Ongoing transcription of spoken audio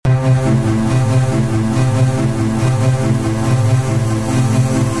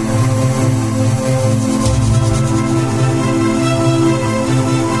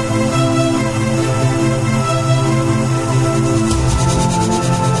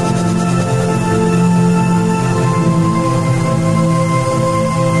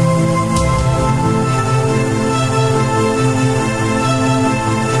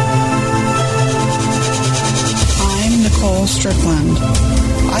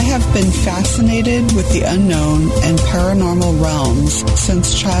have been fascinated with the unknown and paranormal realms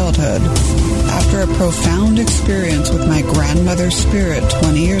since childhood. After a profound experience with my grandmother's spirit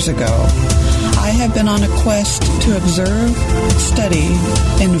 20 years ago, I have been on a quest to observe, study,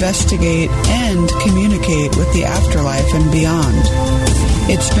 investigate, and communicate with the afterlife and beyond.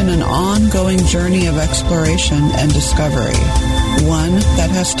 It's been an ongoing journey of exploration and discovery, one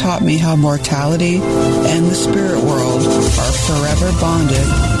that has taught me how mortality and the spirit world are forever bonded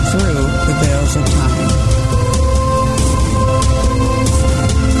through the veils of time.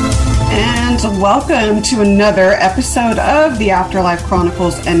 And welcome to another episode of the Afterlife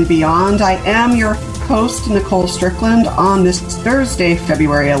Chronicles and Beyond. I am your host, Nicole Strickland, on this Thursday,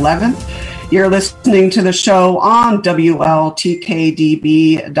 February 11th. You're listening to the show on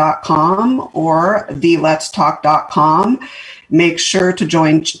WLTKDB.com or theletstalk.com. Make sure to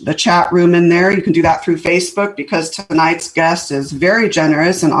join the chat room in there. You can do that through Facebook because tonight's guest is very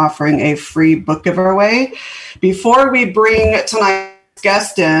generous in offering a free book giveaway. Before we bring tonight's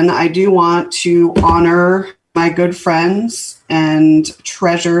guest in, I do want to honor my good friends and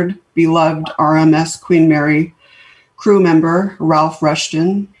treasured, beloved RMS Queen Mary crew member, Ralph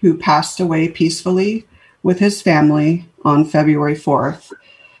Rushton, who passed away peacefully with his family on February 4th.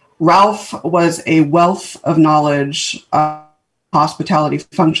 Ralph was a wealth of knowledge of hospitality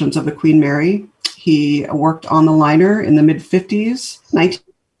functions of the Queen Mary. He worked on the liner in the mid-50s,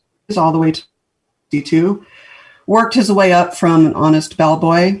 1950s, all the way to 1952. Worked his way up from an honest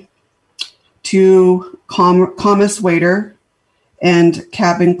bellboy to commis waiter and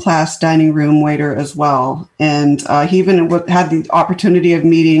cabin class dining room waiter as well. And he even had the opportunity of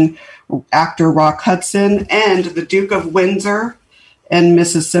meeting actor Rock Hudson and the Duke of Windsor and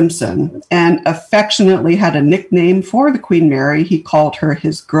Mrs. Simpson, and affectionately had a nickname for the Queen Mary. He called her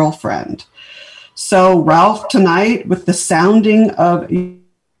his girlfriend. So Ralph, tonight, with the sounding of your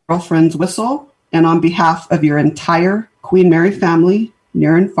girlfriend's whistle, and on behalf of your entire Queen Mary family,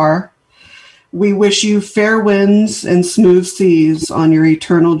 near and far, we wish you fair winds and smooth seas on your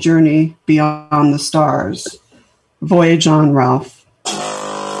eternal journey beyond the stars. Voyage on, Ralph.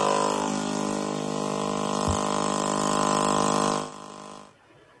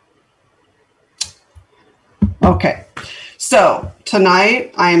 Okay, so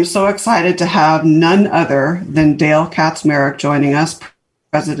tonight I am so excited to have none other than Dale Kaczmarek joining us,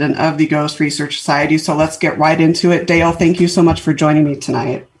 president of the Ghost Research Society. So let's get right into it. Dale, thank you so much for joining me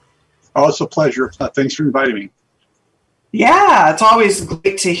tonight. Oh, it's a pleasure. Thanks for inviting me. Yeah, it's always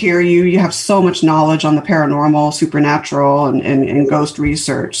great to hear you. You have so much knowledge on the paranormal, supernatural, and ghost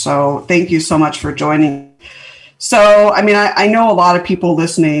research. So thank you so much for joining. So, I mean, I know a lot of people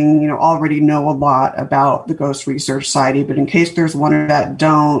listening, already know a lot about the Ghost Research Society, but in case there's one that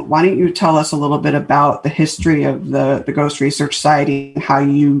don't, why don't you tell us a little bit about the history of the Ghost Research Society and how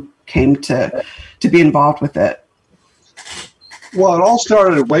you came to be involved with it? Well, it all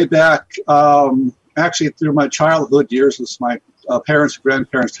started way back, actually through my childhood years with my parents and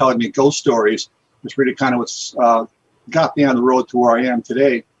grandparents telling me ghost stories. It's really kind of what's got me on the road to where I am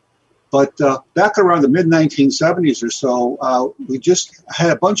today. But back around the mid-1970s or so, we just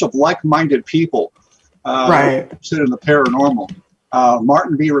had a bunch of like-minded people interested in the paranormal.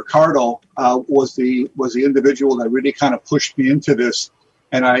 Martin B. Ricardo was the individual that really kind of pushed me into this,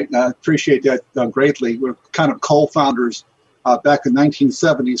 and I appreciate that greatly. We're kind of co-founders back in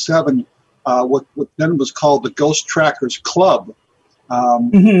 1977, what then was called the Ghost Trackers Club.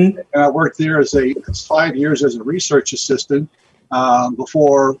 And I worked there as 5 years as a research assistant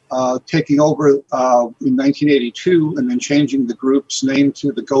before taking over in 1982 and then changing the group's name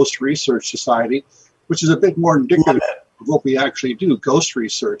to the Ghost Research Society, which is a bit more indicative of what we actually do, ghost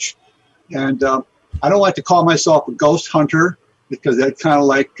research. And I don't like to call myself a ghost hunter because that kind of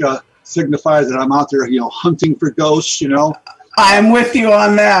signifies that I'm out there, hunting for ghosts, I'm with you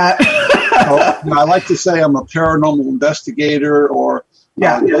on that. I like to say I'm a paranormal investigator or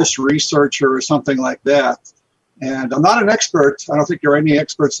ghost researcher or something like that. And I'm not an expert. I don't think there are any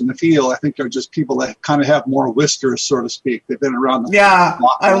experts in the field. I think they're just people that kind of have more whiskers, so to speak. They've been around the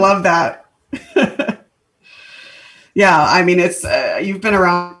block. I love that. Yeah, I mean, it's you've been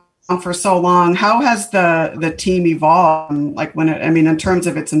around for so long. How has the team evolved? In terms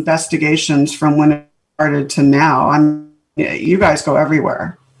of its investigations from when it started to now? You guys go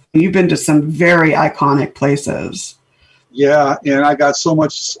everywhere. You've been to some very iconic places. Yeah, and I got so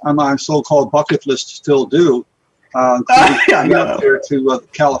much on my so-called bucket list to still do. Including up there to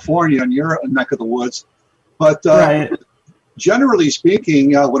California and your neck of the woods. But generally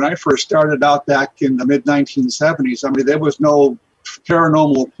speaking, when I first started out back in the mid-1970s, there was no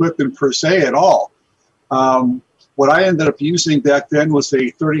paranormal equipment per se at all. What I ended up using back then was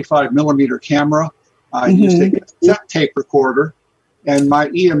a 35 millimeter camera. I used a cassette tape recorder, and my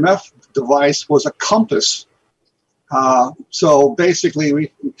EMF device was a compass. So basically,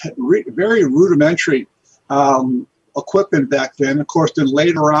 we had very rudimentary equipment back then. Of course, then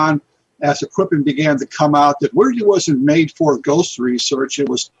later on, as equipment began to come out that really wasn't made for ghost research, it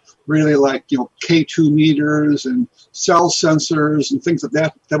was really like, K2 meters and cell sensors and things like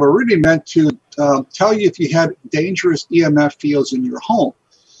that that were really meant to tell you if you had dangerous EMF fields in your home.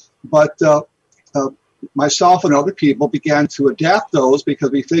 But myself and other people began to adapt those because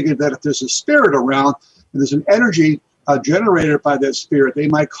we figured that if there's a spirit around and there's an energy generated by that spirit, they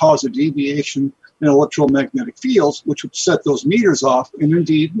might cause a deviation in electromagnetic fields, which would set those meters off. And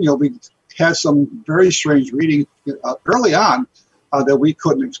indeed, we had some very strange reading early on that we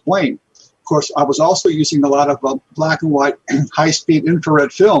couldn't explain. Of course, I was also using a lot of black and white high-speed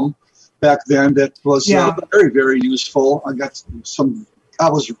infrared film back then that was very, very useful. I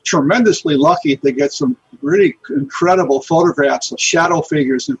was tremendously lucky to get some really incredible photographs of shadow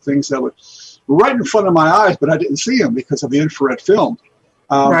figures and things that were right in front of my eyes, but I didn't see them because of the infrared film.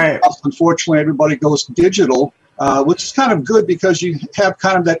 Right. Unfortunately, everybody goes digital, which is kind of good because you have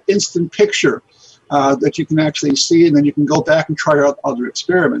kind of that instant picture that you can actually see, and then you can go back and try out other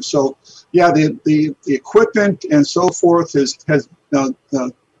experiments. So, the equipment and so forth has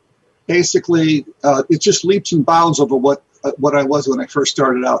basically it just leaps and bounds over what I was when I first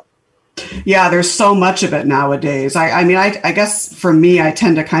started out. Yeah, there's so much of it nowadays. I guess for me, I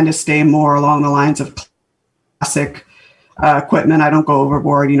tend to kind of stay more along the lines of classic equipment. I don't go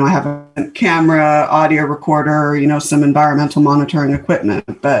overboard. I have a camera, audio recorder, some environmental monitoring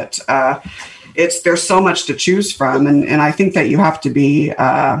equipment, but there's so much to choose from. And I think that you have to be,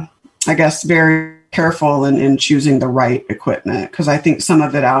 very careful in choosing the right equipment, because I think some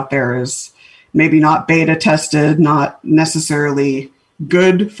of it out there is maybe not beta tested, not necessarily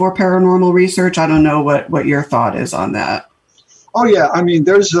good for paranormal research. I don't know what your thought is on that. Oh yeah,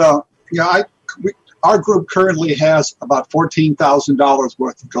 there's our group currently has about $14,000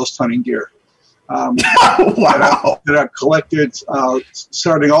 worth of ghost hunting gear. Wow! That I've collected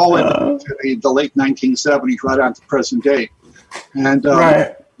starting all into the late 1970s, right on to present day. And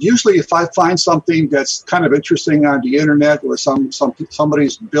usually, if I find something that's kind of interesting on the internet, or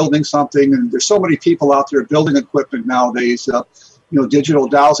somebody's building something, and there's so many people out there building equipment nowadays. Digital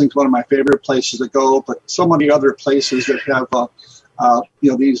dowsing is one of my favorite places to go, but so many other places that have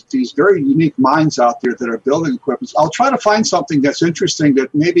these very unique minds out there that are building equipment. I'll try to find something that's interesting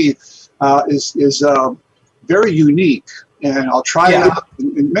that maybe is very unique, and I'll try it out.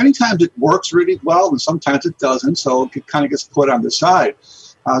 And many times it works really well, and sometimes it doesn't, so it kind of gets put on the side.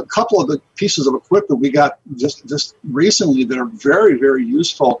 A couple of the pieces of equipment we got just recently that are very, very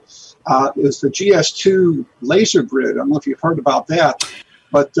useful is the GS2 laser grid. I don't know if you've heard about that,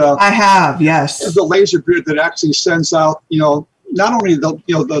 but I have, yes. It's a laser grid that actually sends out, not only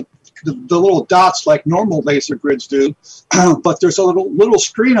the little dots like normal laser grids do, but there's a little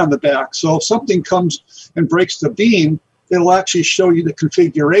screen on the back. So if something comes and breaks the beam, it'll actually show you the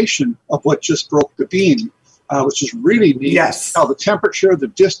configuration of what just broke the beam, which is really neat. Yes. The temperature, the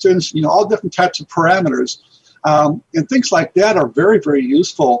distance, all different types of parameters. And things like that are very, very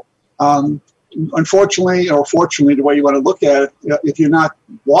useful. Unfortunately, or fortunately, the way you want to look at it, if you're not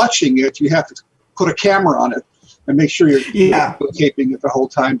watching it, you have to put a camera on it and make sure you're taping it the whole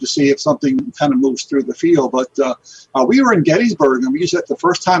time to see if something kind of moves through the field. But we were in Gettysburg, and we used it the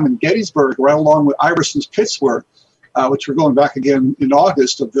first time in Gettysburg, right along with Iverson's pits were, which we're going back again in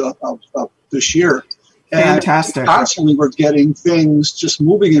August of this year. Fantastic. And constantly we're getting things just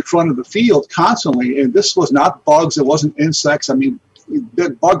moving in front of the field constantly. And this was not bugs. It wasn't insects.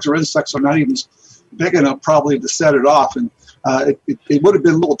 Bugs or insects are not even big enough probably to set it off. And it would have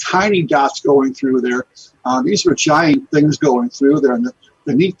been little tiny dots going through there. These were giant things going through there. And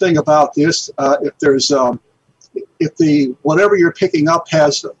the neat thing about this, if the whatever you're picking up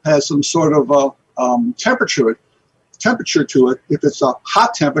has some sort of temperature to it. If it's a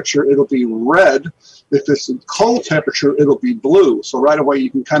hot temperature, it'll be red. If it's a cold temperature, it'll be blue. So right away you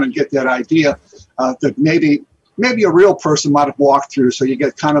can kind of get that idea that maybe a real person might have walked through. So you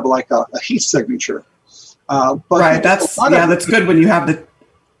get kind of like a heat signature. Right. That's good when you have the.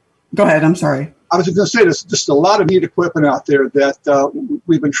 Go ahead. I'm sorry. I was going to say there's just a lot of neat equipment out there that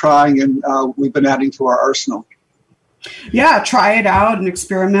we've been trying and we've been adding to our arsenal. Yeah, try it out and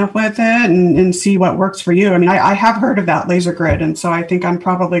experiment with it and see what works for you. I have heard of that laser grid, and so I think I'm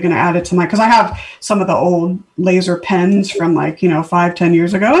probably going to add it to because I have some of the old laser pens from 5-10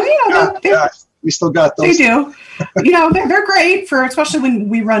 years ago. And, we still got those. They do. They're great for, especially when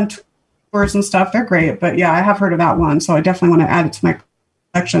we run tours and stuff. They're great. But yeah, I have heard of that one. So I definitely want to add it to my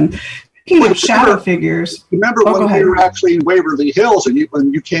collection. Speaking of shadow figures. Remember when we were actually in Waverly Hills, and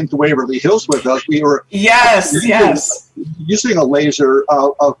when you came to Waverly Hills with us, we were using a laser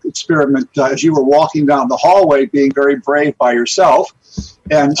experiment as you were walking down the hallway, being very brave by yourself.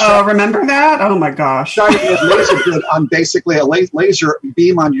 And remember that? Oh my gosh! On basically a laser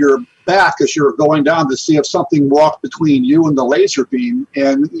beam on your back as you were going down to see if something walked between you and the laser beam.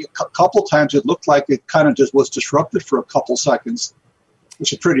 And a couple times it looked like it kind of just was disrupted for a couple seconds.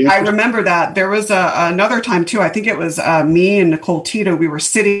 Which is pretty interesting. I remember that. There was another time, too. I think it was me and Nicole Tito. We were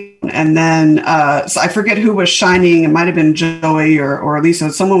sitting, and then so I forget who was shining. It might have been Joey or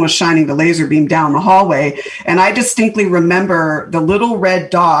Lisa. Someone was shining the laser beam down the hallway. And I distinctly remember the little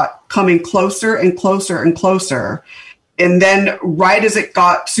red dot coming closer and closer and closer. And then right as it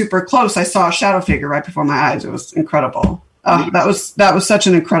got super close, I saw a shadow figure right before my eyes. It was incredible. That was such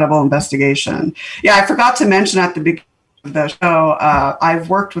an incredible investigation. Yeah, I forgot to mention at the beginning the show, I've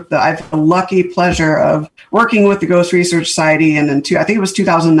the lucky pleasure of working with the Ghost Research Society, and I think it was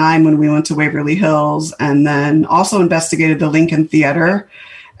 2009 when we went to Waverly Hills, and then also investigated the Lincoln Theater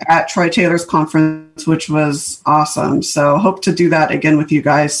at Troy Taylor's conference, which was awesome. So hope to do that again with you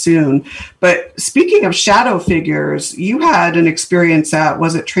guys soon. But speaking of shadow figures, you had an experience at,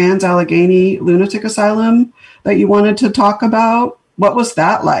 was it Trans-Allegheny Lunatic Asylum that you wanted to talk about? What was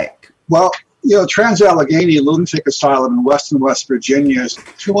that like? Well, Trans-Allegheny Lunatic Asylum in West Virginia is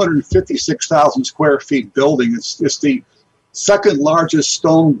 256,000 square feet building. It's the second largest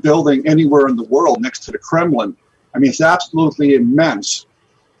stone building anywhere in the world next to the Kremlin. I mean, it's absolutely immense.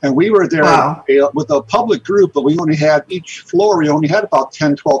 And we were there with a public group, but we only had each floor. We only had about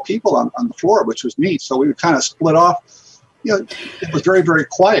 10, 12 people on the floor, which was neat. So we were kind of split off. It was very, very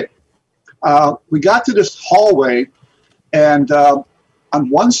quiet. We got to this hallway, and on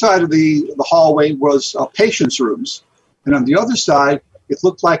one side of the hallway was patients' rooms, and on the other side, it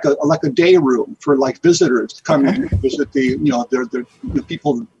looked like a day room for like visitors to come in and visit the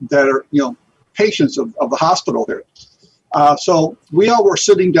people that are patients of the hospital there. So we all were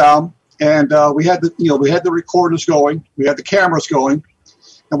sitting down, and we had the recorders going, we had the cameras going,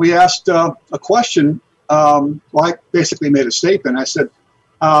 and we asked a question. I basically made a statement. I said,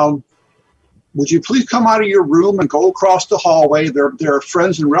 would you please come out of your room and go across the hallway? There are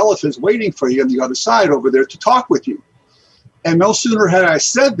friends and relatives waiting for you on the other side over there to talk with you. And no sooner had I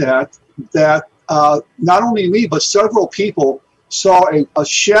said that not only me, but several people saw a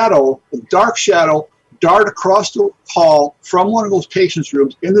shadow, a dark shadow, dart across the hall from one of those patients'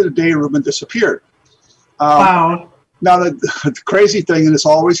 rooms into the day room and disappeared. Wow. Now, the crazy thing, and this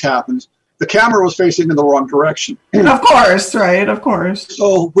always happens, the camera was facing in the wrong direction. Of course, right, of course.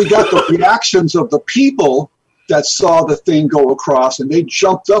 So we got the reactions of the people that saw the thing go across, and they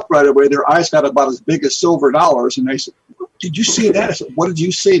jumped up right away. Their eyes got about as big as silver dollars, and they said, did you see that? I said, what did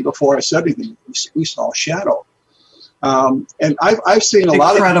you see? Before I said anything, we saw a shadow. And I've seen a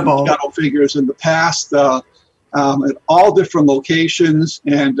lot of shadow figures in the past at all different locations,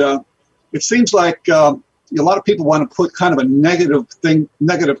 and it seems like a lot of people want to put kind of a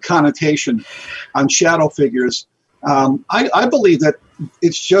negative connotation on shadow figures. I believe that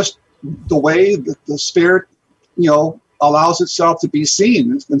it's just the way that the spirit, allows itself to be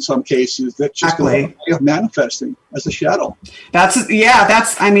seen in some cases. That's just a way of manifesting as a shadow. That's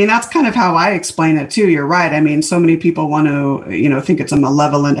kind of how I explain it too. You're right. I mean, so many people want to, think it's a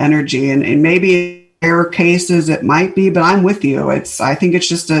malevolent energy, and maybe in rare cases it might be, but I'm with you. I think it's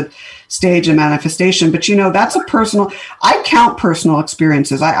just a stage of manifestation, but that's I count personal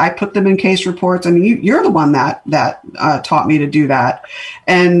experiences. I put them in case reports. I mean, you're the one that taught me to do that.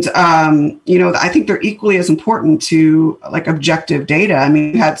 And, I think they're equally as important to like objective data. I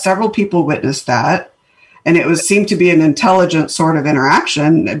mean, you had several people witness that, and it seemed to be an intelligent sort of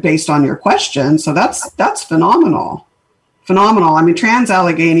interaction based on your question. So that's phenomenal. Phenomenal. I mean,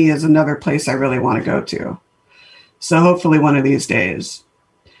 Trans-Allegheny is another place I really want to go to. So hopefully one of these days.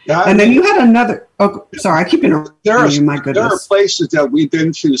 Yeah, and then you had another. Oh, sorry, I keep interrupting you. My goodness. There are places that we've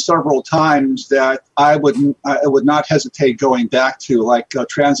been to several times that I would not hesitate going back to, like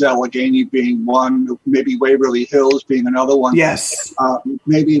Trans-Allegheny being one, maybe Waverly Hills being another one. Yes.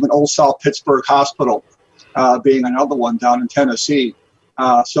 Maybe even Old South Pittsburgh Hospital being another one down in Tennessee.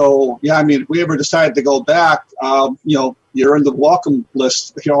 So yeah, I mean, if we ever decided to go back, you're in the welcome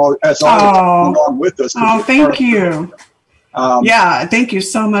list. As always, along with us. Oh, thank you. Thank you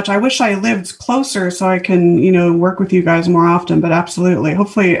so much. I wish I lived closer so I can, work with you guys more often, but absolutely.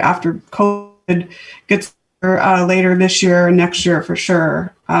 Hopefully after COVID gets later this year, next year for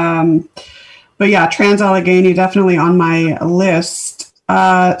sure. But yeah, Trans-Allegheny definitely on my list.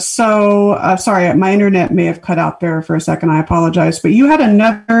 Sorry, my internet may have cut out there for a second. I apologize. But you had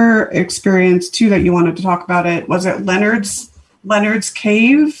another experience too that you wanted to talk about. It was it Leonard's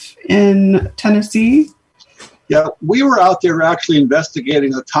Cave in Tennessee? Yeah, we were out there actually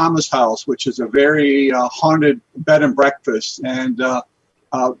investigating the Thomas House, which is a very haunted bed and breakfast, and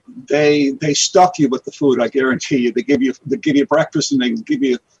they stuff you with the food. I guarantee you. They give you breakfast and they give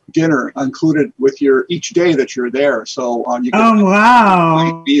you dinner included with your each day that you're there. So you get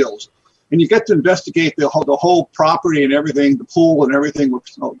wow meals, and you get to investigate the whole property and everything, the pool and everything.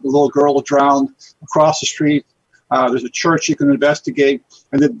 The little girl drowned across the street. There's a church you can investigate.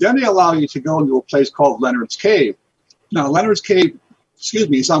 And then they allow you to go into a place called Leonard's Cave. Now, Leonard's Cave,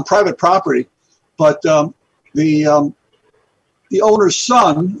 is on private property, but the owner's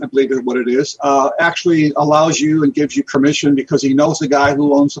son, I believe is what it is, actually allows you and gives you permission because he knows the guy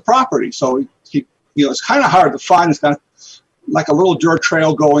who owns the property. So he it's kind of hard to find. It's kind of like a little dirt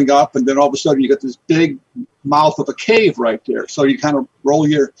trail going up, and then all of a sudden you get this big mouth of a cave right there. So you kind of roll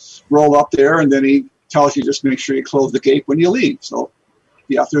up there, and then he tells you just make sure you close the gate when you leave. So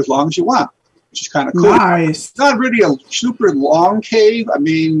be out there as long as you want, which is kind of cool. Nice. It's not really a super long cave. I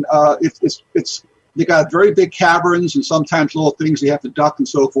mean, it's they got very big caverns and sometimes little things you have to duck and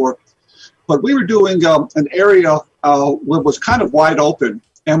so forth. But we were doing an area where it was kind of wide open,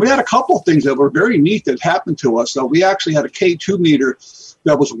 and we had a couple of things that were very neat that happened to us. So we actually had a K2 meter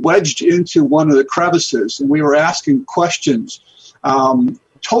that was wedged into one of the crevices, and we were asking questions.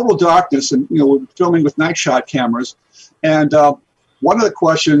 Total darkness, and we're filming with night shot cameras, and one of the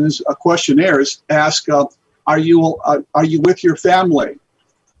questionnaires asked, "Are you with your family?"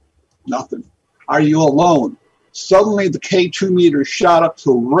 Nothing. "Are you alone?" Suddenly, the K2 meter shot up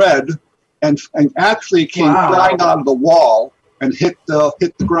to red, and actually came flying out of the wall and hit the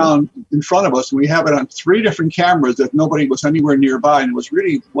ground in front of us. And we have it on 3 different cameras that nobody was anywhere nearby, and it was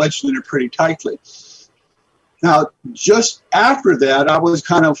really wedged in it pretty tightly. Now, just after that, I was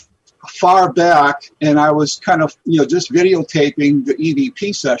kind of far back, and I was kind of, just videotaping the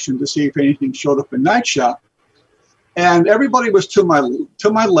EVP session to see if anything showed up in Night Shot. And everybody was to my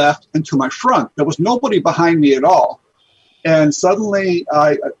left and to my front. There was nobody behind me at all. And suddenly,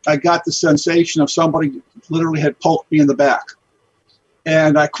 I got the sensation of somebody literally had poked me in the back.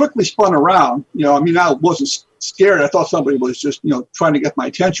 And I quickly spun around. I wasn't scared. I thought somebody was just, trying to get my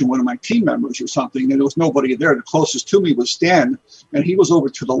attention, one of my team members or something, and there was nobody there. The closest to me was Stan, and he was over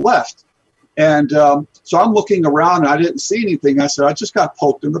to the left. And so I'm looking around, and I didn't see anything. I said, I just got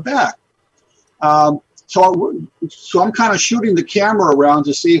poked in the back. So I'm kind of shooting the camera around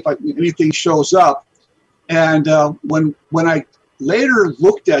to see if anything shows up. And when I later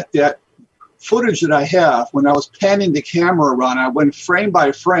looked at that footage that I have, when I was panning the camera around, I went frame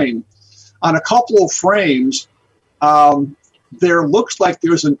by frame. On a couple of frames, there looks like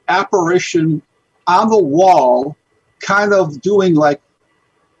there's an apparition on the wall, kind of doing like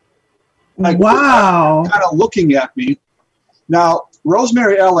wow, kind of looking at me. Now,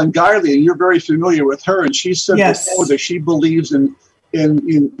 Rosemary Ellen Guiley, and you're very familiar with her, and she said before that she believes in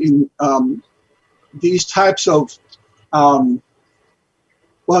these types of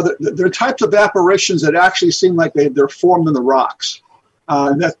there are types of apparitions that actually seem like they're formed in the rocks.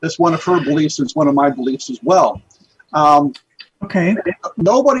 And that's one of her beliefs, and it's one of my beliefs as well. Okay.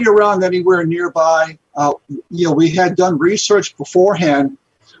 Nobody around anywhere nearby. We had done research beforehand.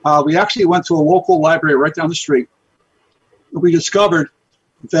 We actually went to a local library right down the street. We discovered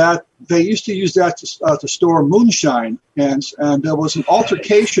that they used to use that to store moonshine, and there was an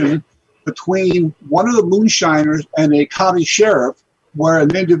altercation between one of the moonshiners and a county sheriff, where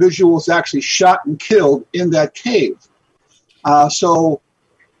an individual was actually shot and killed in that cave. So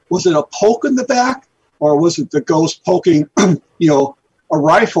was it a poke in the back, or was it the ghost poking, a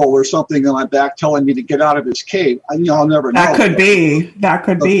rifle or something in my back telling me to get out of his cave? I'll never know. That could be, but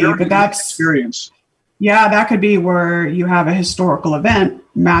that's experience. Yeah, that could be where you have a historical event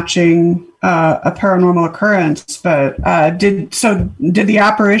matching a paranormal occurrence. But did the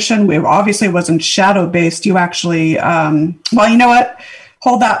apparition? It obviously wasn't shadow based. You actually, well, you know what?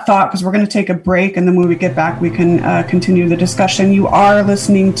 Hold that thought, because we're going to take a break, and then when we get back, we can continue the discussion. You are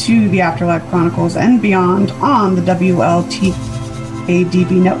listening to the Afterlife Chronicles and Beyond on the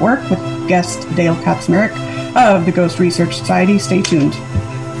WLTADB network with guest Dale Kaczmarek of the Ghost Research Society. Stay tuned.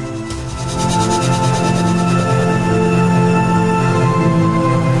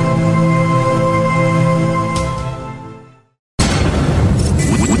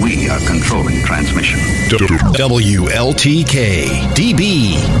 We are controlling transmission. WLTK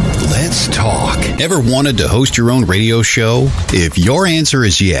DB. Let's talk. Ever wanted to host your own radio show? If your answer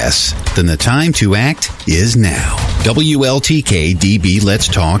is yes, then the time to act is now. WLTK DB Let's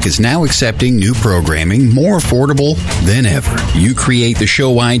Talk is now accepting new programming more affordable than ever. You create the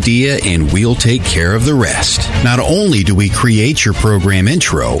show idea and we'll take care of the rest. Not only do we create your program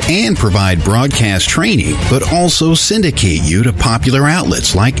intro and provide broadcast training, but also syndicate you to popular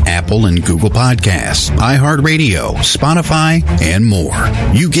outlets like Apple and Google Podcasts, iHeartRadio, Spotify, and more.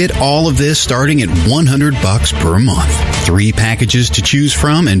 You get all of this starting at $100 per month. 3 packages to choose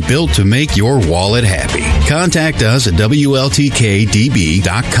from and built to make your wallet happy. Contact us at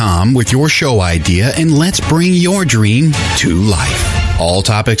WLTKDB.com with your show idea and let's bring your dream to life. All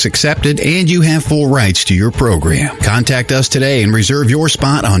topics accepted, and you have full rights to your program. Contact us today and reserve your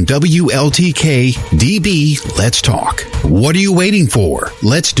spot on WLTK DB Let's Talk. What are you waiting for?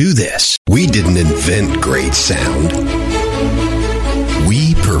 Let's do this. We didn't invent great sound.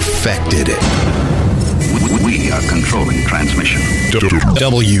 We perfected it. We are controlling transmission.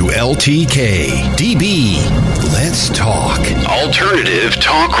 WLTK DB Let's Talk. Alternative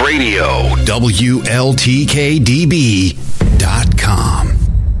Talk Radio. WLTKDB.com.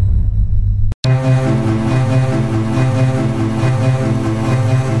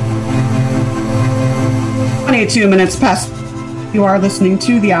 22 minutes past. You are listening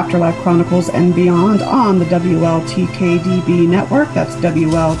to the Afterlife Chronicles and Beyond on the WLTKDB network. That's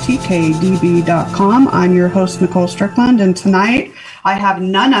WLTKDB.com. I'm your host, Nicole Strickland, and tonight I have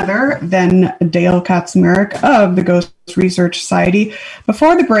none other than Dale Kaczmarek of the Ghost Research Society.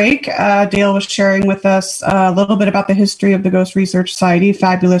 Before the break, Dale was sharing with us a little bit about the history of the Ghost Research Society.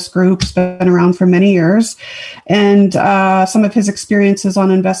 Fabulous group, it's been around for many years, and some of his experiences on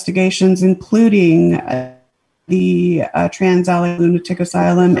investigations, including the Trans Alley Lunatic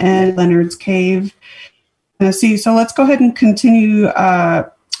Asylum and Leonard's Cave, Tennessee. So let's go ahead and continue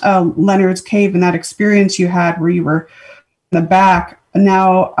Leonard's Cave and that experience you had where you were in the back.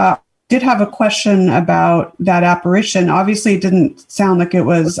 Now, I did have a question about that apparition. Obviously, it didn't sound like it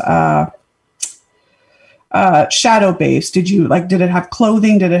was shadow-based. Did it have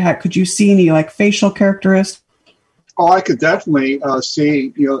clothing? Could you see any facial characteristics? Oh, I could definitely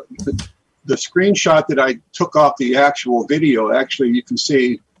see, the screenshot that I took off the actual video. Actually, you can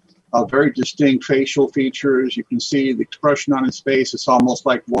see very distinct facial features. You can see the expression on his face. It's almost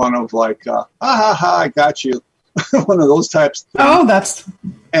like one of ha ha ha, I got you. One of those types of things. Oh,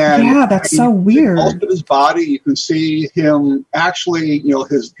 that's so weird. Most of his body, you can see him actually,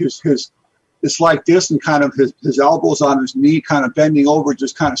 his it's like this, and kind of his elbows on his knee, kind of bending over,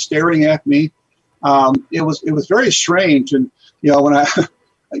 just kind of staring at me. It was very strange, and when I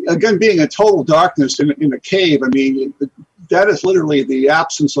again, being in total darkness in a cave, I mean, that is literally the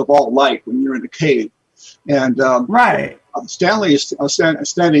absence of all light when you're in a cave. And right. Stanley is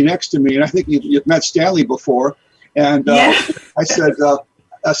standing next to me, and I think you've met Stanley before. And I said,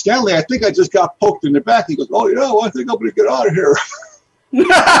 Stanley, I think I just got poked in the back. He goes, oh, well, I think I'm going to get out of here.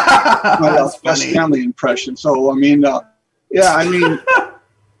 My best Stanley impression. So, I mean,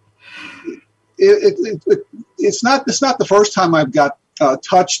 it's not the first time I've got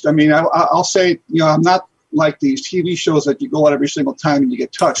touched. I mean, I'll say, I'm not like these TV shows that you go out every single time and you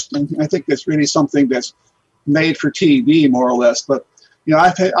get touched. And I think that's really something that's made for TV, more or less. But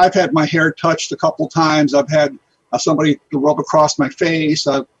I've had my hair touched a couple times. I've had somebody rub across my face.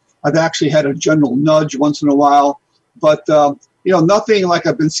 I've actually had a general nudge once in a while. But nothing like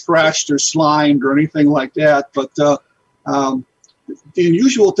I've been scratched or slimed or anything like that. But the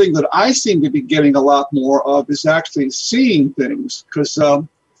unusual thing that I seem to be getting a lot more of is actually seeing things, because for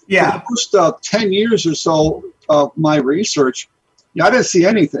the first 10 years or so of my research, I didn't see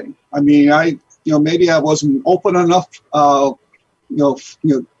anything. I mean, maybe I wasn't open enough,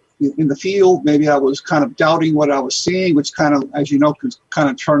 in the field. Maybe I was kind of doubting what I was seeing, which kind of, as you know, can kind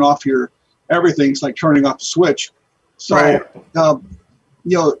of turn off your everything. It's like turning off the switch. So, right.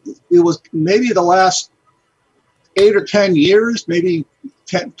 It was maybe the last 8 or 10 years, maybe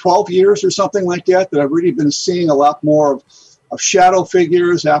 10, 12 years or something like that I've really been seeing a lot more of shadow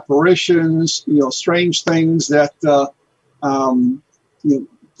figures, apparitions, strange things that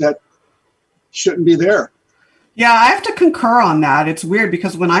that shouldn't be there. Yeah, I have to concur on that. It's weird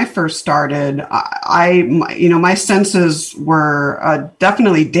because when I first started, my senses were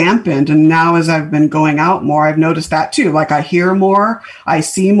definitely dampened, and now as I've been going out more, I've noticed that too. Like I hear more, I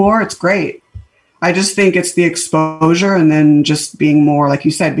see more. It's great. I just think it's the exposure and then just being more, like you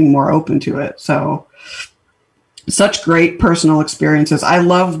said, being more open to it. So such great personal experiences. I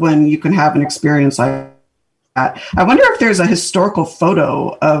love when you can have an experience like that. I wonder if there's a historical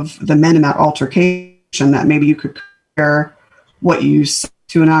photo of the men in that altercation. that maybe you could compare what you saw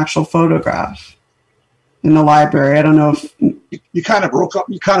to an actual photograph in the library? I don't know if you kind of broke up.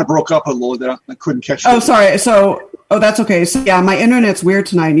 You kind of broke up a little bit. I couldn't catch. Oh, sorry. So, that's okay. So, yeah, my internet's weird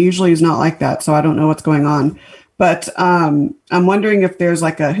tonight. Usually it's not like that, so I don't know what's going on. But I'm wondering if there's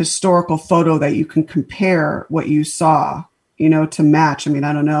like a historical photo that you can compare what you saw, to match. I mean,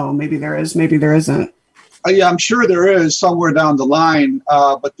 I don't know. Maybe there is. Maybe there isn't. Yeah, I'm sure there is somewhere down the line.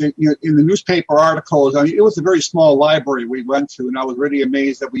 But in the newspaper articles, it was a very small library we went to, and I was really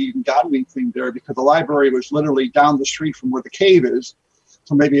amazed that we even got anything there because the library was literally down the street from where the cave is.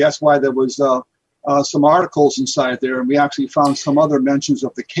 So maybe that's why there was some articles inside there, and we actually found some other mentions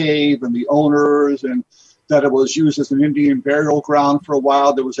of the cave and the owners, and that it was used as an Indian burial ground for a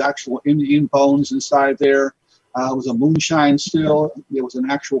while. There was actual Indian bones inside there. It was a moonshine still. There was an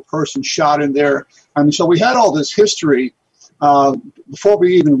actual person shot in there. I mean, so we had all this history before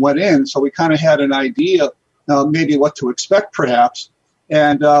we even went in. So we kind of had an idea maybe what to expect, perhaps.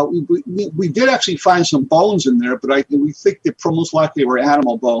 And we did actually find some bones in there, but we think they most likely were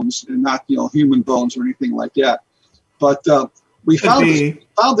animal bones and not, human bones or anything like that. But we found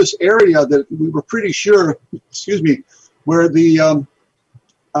this area that we were pretty sure, where the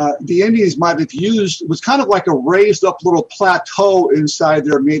Indians might have used. It was kind of like a raised up little plateau inside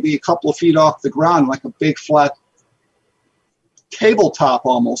there, maybe a couple of feet off the ground, like a big flat tabletop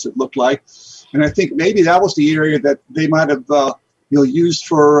almost, it looked like. And I think maybe that was the area that they might have used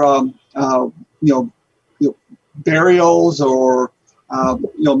for burials or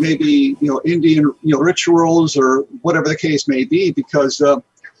maybe Indian rituals or whatever the case may be, because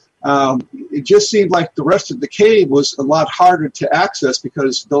it just seemed like the rest of the cave was a lot harder to access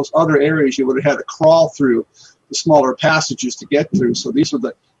because those other areas you would have had to crawl through the smaller passages to get through. So these were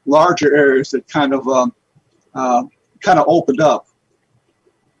the larger areas that kind of opened up.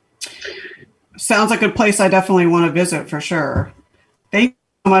 Sounds like a place I definitely want to visit for sure. Thank you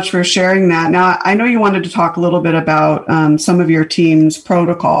so much for sharing that. Now, I know you wanted to talk a little bit about some of your team's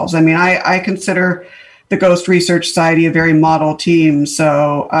protocols. I mean, I consider the Ghost Research Society a very model team.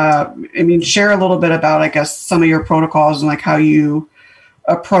 So, share a little bit about, I guess, some of your protocols and like how you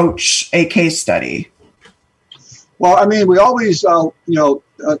approach a case study. Well, I mean, we always,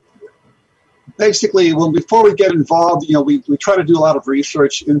 basically, before we get involved, we try to do a lot of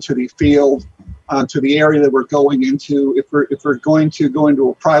research into the field, to the area that we're going into. If we're going to go into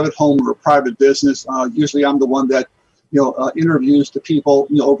a private home or a private business, usually I'm the one that interviews the people,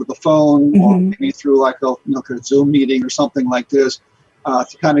 over the phone, or maybe through like a Zoom meeting or something like this,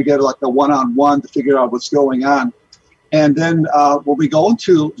 to kind of get like a one-on-one to figure out what's going on. And then when we go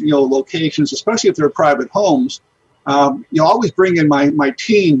into locations, especially if they're private homes, always bring in my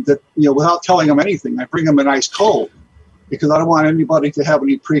team that without telling them anything. I bring them in ice cold because I don't want anybody to have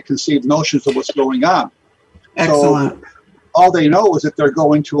any preconceived notions of what's going on. Excellent. So all they know is that they're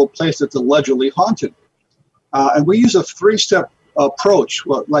going to a place that's allegedly haunted. And we use a 3-step approach.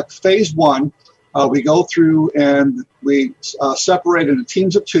 Well, like phase 1, we go through and we separate into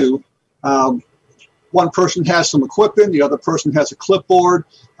teams of 2. One person has some equipment, the other person has a clipboard,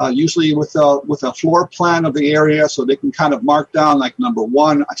 usually with a floor plan of the area, so they can kind of mark down like number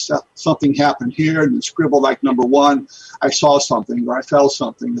 1, I saw something happened here, and then scribble like number 1, I saw something or I felt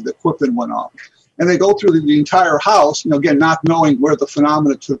something, the equipment went off. And they go through the entire house, again, not knowing where the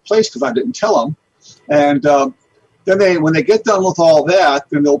phenomena took place because I didn't tell them. And then when they get done with all that,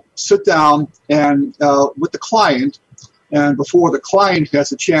 then they'll sit down and with the client. And before the client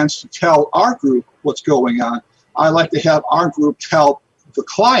has a chance to tell our group what's going on, I like to have our group tell the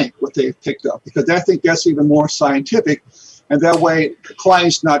client what they've picked up, because I think that's even more scientific. And that way, the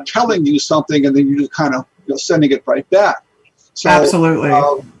client's not telling you something and then you're just kind of sending it right back. So, absolutely.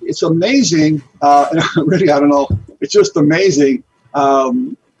 It's amazing. And really, I don't know. It's just amazing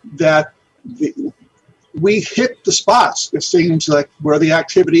that we hit the spots. It seems like where the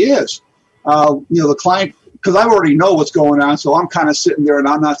activity is. The client, because I already know what's going on, so I'm kind of sitting there and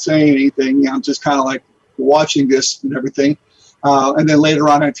I'm not saying anything. I'm just kind of like watching this and everything. And then later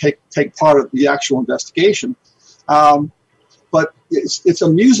on, I take part of the actual investigation. But it's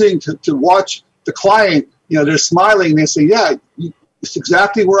amusing to watch the client. They're smiling. They say, "Yeah, it's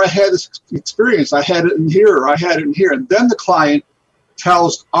exactly where I had this experience. I had it in here, or I had it in here." And then the client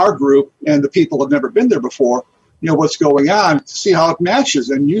tells our group and the people who have never been there before, what's going on, to see how it matches.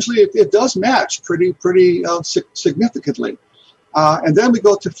 And usually it does match pretty significantly. And then we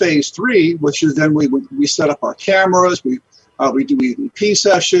go to phase 3, which is then we set up our cameras, we do EVP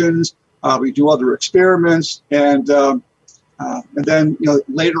sessions, we do other experiments, and then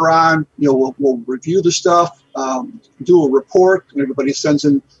later on we'll review the stuff, do a report, and everybody sends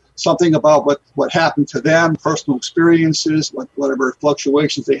in something about what happened to them, personal experiences, whatever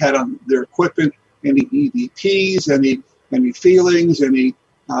fluctuations they had on their equipment, any EVPs, any feelings, any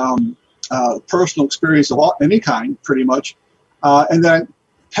personal experience of any kind, pretty much. And then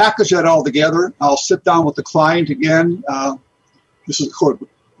package that all together. I'll sit down with the client again. This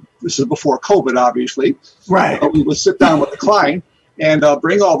is before COVID, obviously. Right. We would sit down with the client and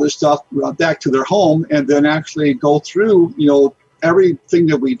bring all this stuff back to their home, and then actually go through, everything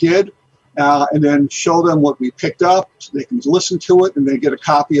that we did, and then show them what we picked up. So they can listen to it, and they get a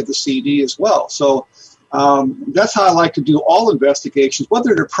copy of the CD as well. So that's how I like to do all investigations,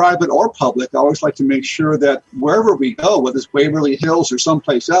 whether they're private or public. I always like to make sure that wherever we go, whether it's Waverly Hills or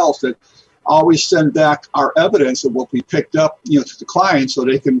someplace else, that I always send back our evidence of what we picked up, to the client, so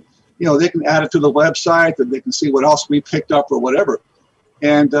they can, they can add it to the website, and they can see what else we picked up or whatever.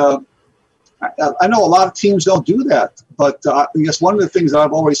 And I know a lot of teams don't do that, but I guess one of the things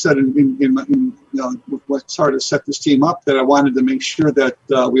I've always said in what started to set this team up, that I wanted to make sure that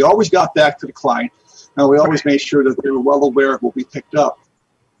we always got back to the client, and we always made sure that they were well aware of what we picked up.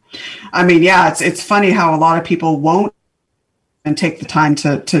 I mean, yeah, it's funny how a lot of people won't and take the time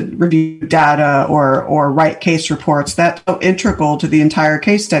to review data or write case reports. That's so integral to the entire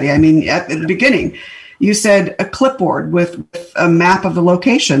case study. I mean, at the beginning, you said a clipboard with a map of the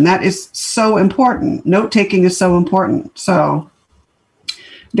location. That is so important. Note-taking is so important. So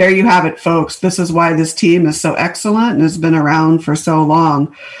there you have it, folks. This is why this team is so excellent and has been around for so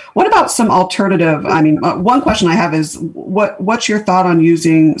long. What about some alternative? I mean, one question I have is, what's your thought on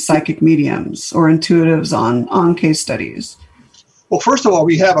using psychic mediums or intuitives on case studies? Well, first of all,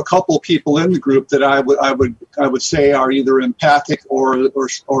 we have a couple of people in the group that I would say are either empathic or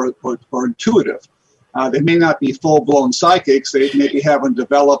intuitive. They may not be full-blown psychics. They maybe haven't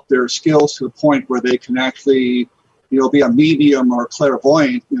developed their skills to the point where they can actually, be a medium or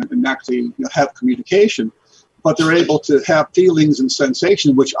clairvoyant, and actually have communication. But they're able to have feelings and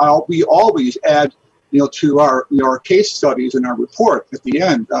sensation, which we always add, to our case studies and our report at the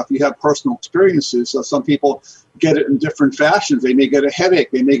end. If you have personal experiences, some people get it in different fashions. They may get a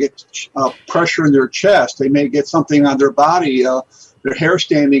headache. They may get pressure in their chest. They may get something on their body, their hair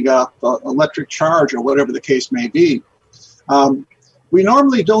standing up, electric charge, or whatever the case may be. We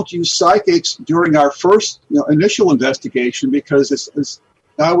normally don't use psychics during our first initial investigation, because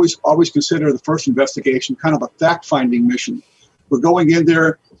I always consider the first investigation kind of a fact-finding mission. We're going in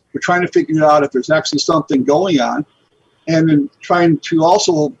there, we're trying to figure out if there's actually something going on, and then trying to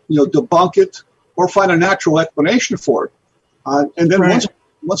also debunk it or find a natural explanation for it. And then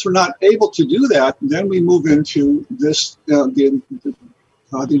once we're not able to do that, then we move into this, the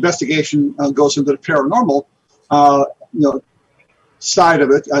investigation goes into the paranormal, side of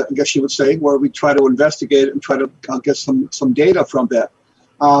it, I guess you would say, where we try to investigate it and try to get some data from that.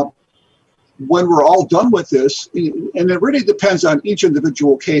 When we're all done with this, and it really depends on each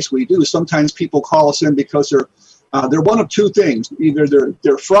individual case we do. Sometimes people call us in because they're one of two things. Either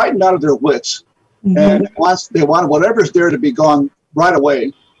they're frightened out of their wits, mm-hmm. and they want whatever's there to be gone right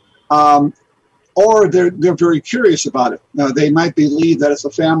away, or they're very curious about it. They might believe that it's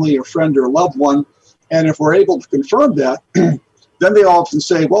a family or friend or loved one, and if we're able to confirm that, then they often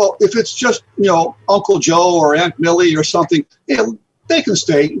say, well, if it's just Uncle Joe or Aunt Millie or something, they can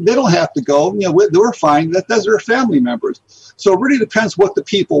stay. They don't have to go. We're fine. Those are family members. So it really depends what the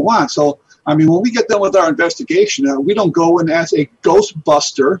people want. So I mean, when we get done with our investigation, we don't go in as a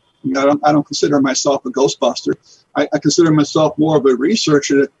ghostbuster. I don't consider myself a ghostbuster. I consider myself more of a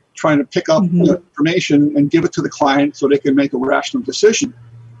researcher trying to pick up mm-hmm. information and give it to the client so they can make a rational decision.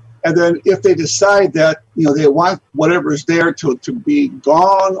 And then if they decide that, they want whatever is there to be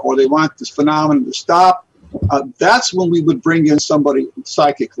gone, or they want this phenomenon to stop, that's when we would bring in somebody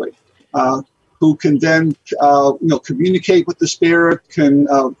psychically who can then, communicate with the spirit, can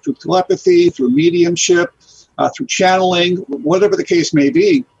through telepathy, through mediumship, through channeling, whatever the case may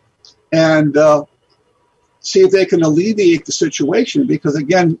be, and see if they can alleviate the situation. Because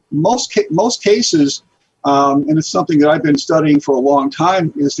again, most cases. And it's something that I've been studying for a long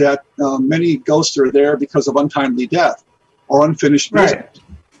time, is that many ghosts are there because of untimely death or unfinished business. Right.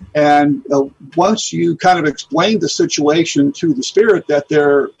 And once you kind of explain the situation to the spirit that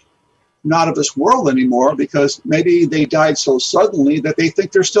they're not of this world anymore, because maybe they died so suddenly that they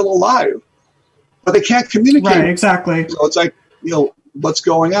think they're still alive, but they can't communicate. Right, exactly. So it's like, what's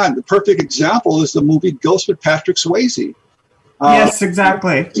going on? The perfect example is the movie Ghost with Patrick Swayze. Yes,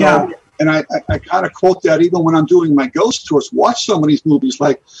 exactly. So, yeah. And I kind of quote that even when I'm doing my ghost tours. Watch some of these movies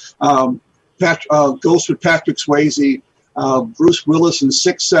like Ghost with Patrick Swayze, Bruce Willis in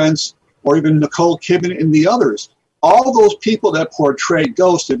Sixth Sense, or even Nicole Kidman in the others. all those people that portrayed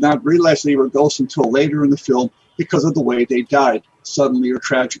ghosts did not realize they were ghosts until later in the film because of the way they died, suddenly or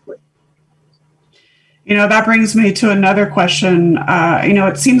tragically. That brings me to another question.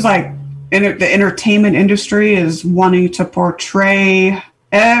 It seems like the entertainment industry is wanting to portray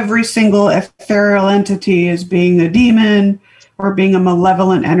every single ethereal entity as being a demon or being a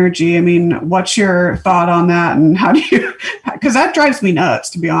malevolent energy. I mean, what's your thought on that? And how do you, because that drives me nuts,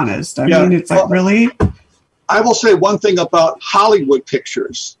 to be honest. I mean, it's like, really? I will say one thing about Hollywood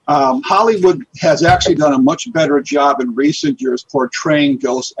pictures. Hollywood has actually done a much better job in recent years portraying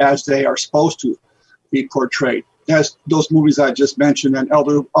ghosts as they are supposed to be portrayed. As those movies I just mentioned, and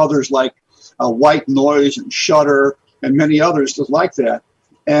others like White Noise and Shudder and many others just like that.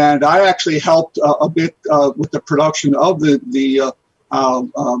 And I actually helped a bit with the production of the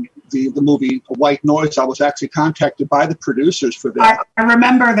movie White Noise. I was actually contacted by the producers for that. I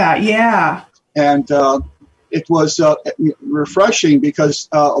remember that, yeah. And it was refreshing because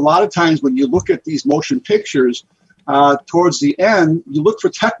a lot of times when you look at these motion pictures, towards the end, you look for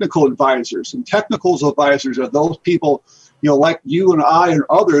technical advisors. And technical advisors are those people, like you and I and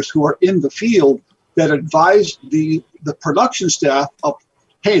others who are in the field that advise the production staff of,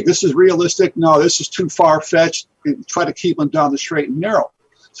 hey, this is realistic. No, this is too far-fetched. And try to keep them down the straight and narrow.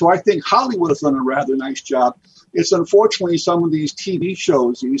 So I think Hollywood has done a rather nice job. It's unfortunately some of these TV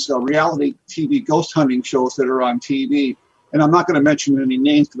shows, these reality TV ghost hunting shows that are on TV, and I'm not going to mention any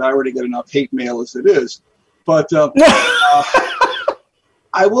names because I already get enough hate mail as it is. But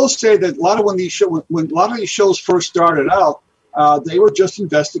I will say that when a lot of these shows first started out, they were just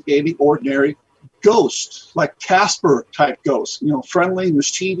investigating ordinary ghosts, like Casper type ghosts, friendly,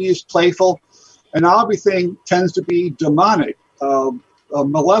 mischievous, playful, and everything tends to be demonic,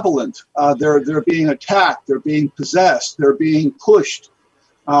 malevolent. They're being attacked, they're being possessed, they're being pushed,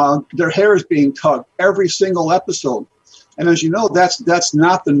 their hair is being tugged every single episode. And as you know, that's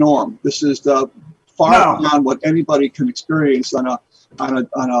not the norm. This is far beyond what anybody can experience on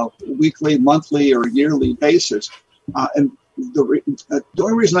a weekly, monthly, or yearly basis. And the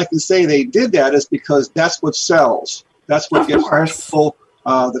only reason I can say they did that is because that's what sells. That's what gets people,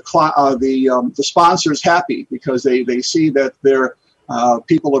 the sponsors happy, because they see that their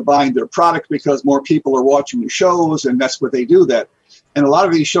people are buying their product because more people are watching the shows, and that's what they do that. And a lot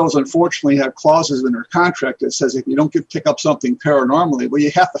of these shows, unfortunately, have clauses in their contract that says if you don't pick up something paranormally, well,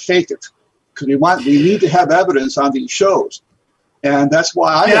 you have to fake it, because we need to have evidence on these shows. And that's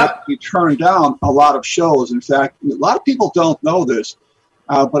why I actually turned down a lot of shows. In fact, a lot of people don't know this,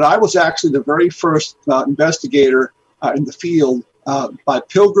 but I was actually the very first investigator in the field by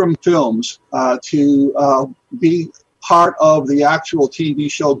Pilgrim Films to be part of the actual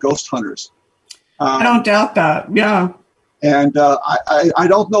TV show Ghost Hunters. I don't doubt that, yeah. And I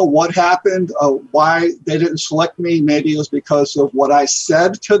don't know what happened, why they didn't select me. Maybe it was because of what I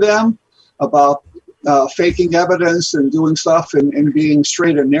said to them about faking evidence and doing stuff and being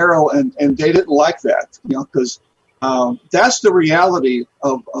straight and narrow, and they didn't like that, because that's the reality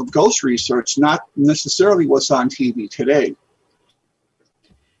of ghost research, not necessarily what's on TV today.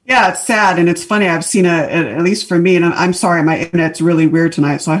 Yeah, it's sad, and it's funny. I've seen at least for me, and I'm sorry, my internet's really weird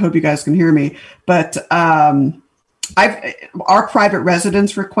tonight, so I hope you guys can hear me. But our private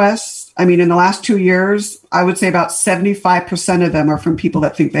residence requests, I mean, in the last 2 years, I would say about 75% of them are from people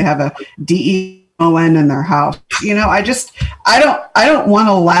that think they have a DEON in their house. I don't want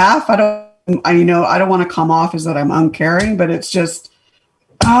to laugh. I don't want to come off as that I'm uncaring, but it's just,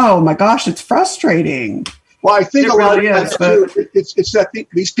 oh my gosh, it's frustrating. Well, I think a lot of times too, it's that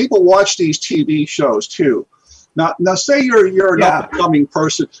these people watch these TV shows too. Now, say you're an up-and-coming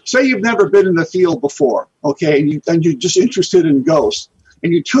person. Say you've never been in the field before, okay, and you're just interested in ghosts,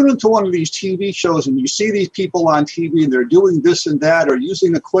 and you tune into one of these TV shows and you see these people on TV and they're doing this and that or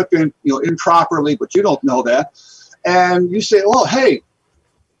using equipment, improperly, but you don't know that, and you say, "Oh, hey,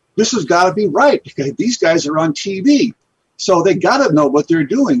 this has got to be right because these guys are on TV, so they got to know what they're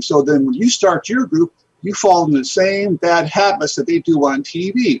doing." So then, when you start your group, you fall in the same bad habits that they do on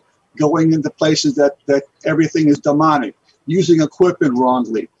TV. Going into places that everything is demonic, using equipment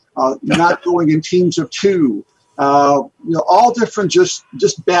wrongly, not going in teams of two, all different just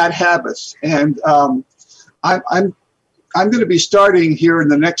bad habits. And I'm going to be starting here in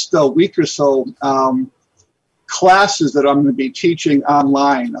the next week or so classes that I'm going to be teaching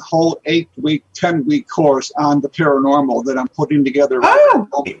online, a whole 8-week, 10-week course on the paranormal that I'm putting together right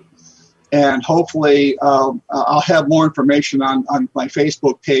now. And hopefully I'll have more information on my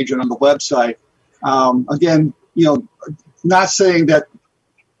Facebook page and on the website. Again, not saying that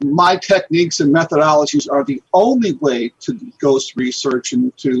my techniques and methodologies are the only way to ghost research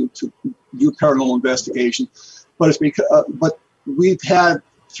and to do paranormal investigation, but it's because but we've had,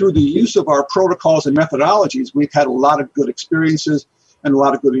 through the use of our protocols and methodologies, we've had a lot of good experiences and a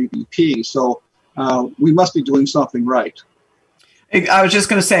lot of good EVP. So we must be doing something right. I was just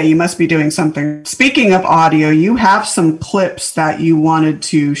going to say, you must be doing something. Speaking of audio, you have some clips that you wanted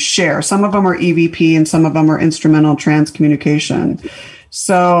to share. Some of them are EVP and some of them are instrumental transcommunication.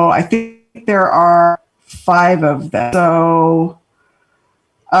 So I think there are 5 of them. So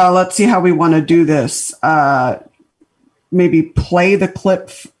let's see how we want to do this. Maybe play the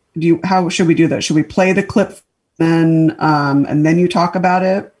clip. How should we do that? Should we play the clip and then you talk about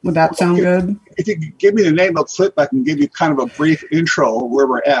it? Would that sound good? If you could give me the name of the clip, I can give you kind of a brief intro of where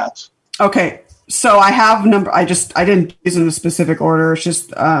we're at. Okay. So I have I didn't use in a specific order. It's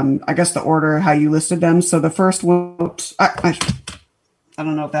just, I guess the order how you listed them. So the first one, I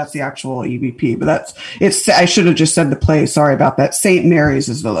don't know if that's the actual EVP, but I should have just said the place. Sorry about that. St. Mary's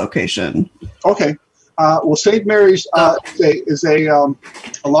is the location. Okay. Well, St. Mary's is a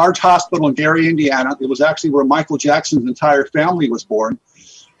large hospital in Gary, Indiana. It was actually where Michael Jackson's entire family was born.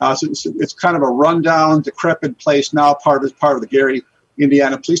 So it's kind of a rundown, decrepit place now, part of the Gary,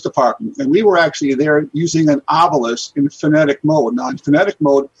 Indiana Police Department. And we were actually there using an obelisk in phonetic mode. Now, in phonetic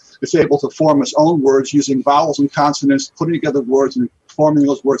mode, it's able to form its own words using vowels and consonants, putting together words and forming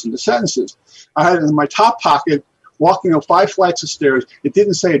those words into sentences. I had it in my top pocket, walking up 5 flights of stairs. It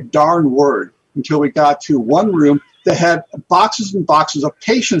didn't say a darn word until we got to one room that had boxes and boxes of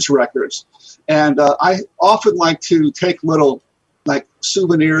patients' records. And I often like to take little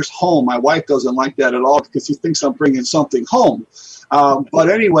souvenirs home. My wife doesn't like that at all because she thinks I'm bringing something home. But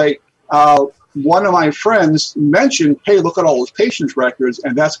anyway, one of my friends mentioned, hey, look at all those patients' records,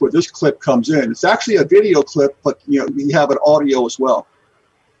 and that's where this clip comes in. It's actually a video clip, but you have an audio as well.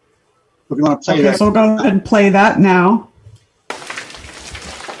 If you want to play that. So go ahead and play that now.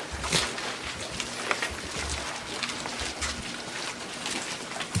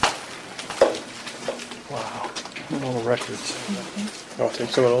 All the records. Oh, take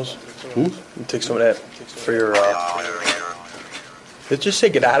some of those. And take some of that for your. Did it just say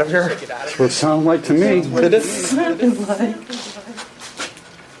get out of here? That's what it sounded like to me. Did it?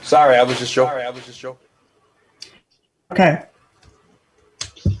 Sorry, I was just joking. Okay.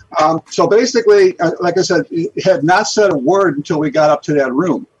 So basically, like I said, it had not said a word until we got up to that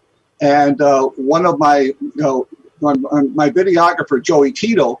room, and one of my videographer, Joey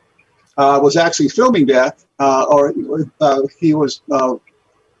Tito, was actually filming that. He was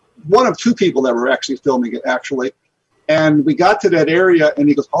one of 2 people that were actually filming it, actually. And we got to that area, and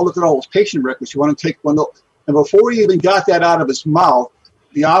he goes, oh, look at all those patient records. You want to take one of those? And before he even got that out of his mouth,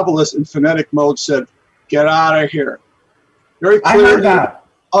 the obelisk in phonetic mode said, get out of here. Very clear. I heard that.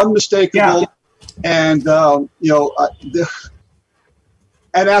 Unmistakable. Yeah. And,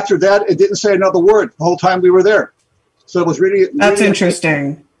 and after that, it didn't say another word the whole time we were there. So it was really... That's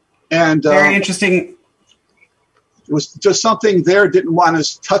interesting. And very interesting. It was just something there didn't want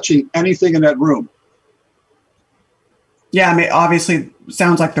us touching anything in that room. Yeah, I mean, obviously,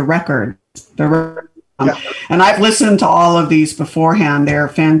 sounds like the record. Yeah. And I've listened to all of these beforehand. They're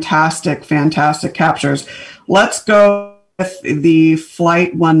fantastic, fantastic captures. Let's go with the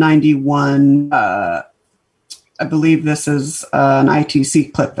Flight 191. I believe this is an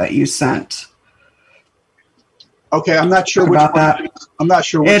ITC clip that you sent. Okay, I'm not sure about that. I'm not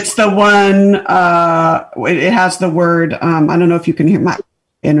sure. It's the one. It has the word. I don't know if you can hear my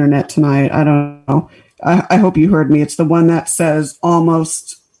internet tonight. I don't know. I hope you heard me. It's the one that says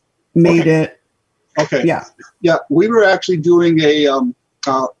almost made it. Okay. Yeah. Yeah. We were actually doing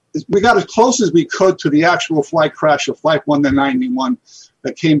we got as close as we could to the actual flight crash of Flight 191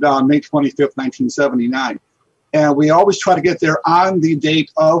 that came down May 25th, 1979. And we always try to get there on the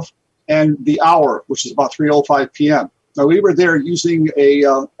date of and the hour, which is about 3:05 p.m. Now, we were there using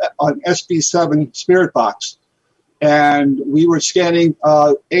an SB7 Spirit box, and we were scanning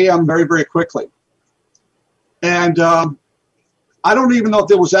AM very, very quickly. And I don't even know if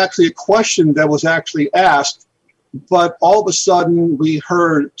there was actually a question that was actually asked, but all of a sudden we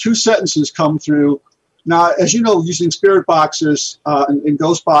heard 2 sentences come through. Now, as you know, using Spirit boxes and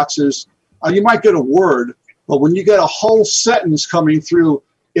Ghost boxes, you might get a word, but when you get a whole sentence coming through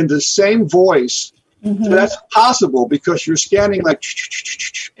in the same voice, that's possible because you're scanning like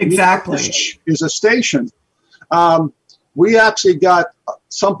exactly is a station. We actually got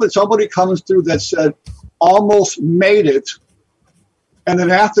somebody comes through that said almost made it, and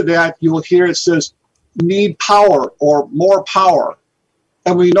then after that you will hear it says need power or more power,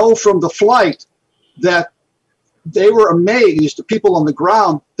 and we know from the flight that they were amazed, the people on the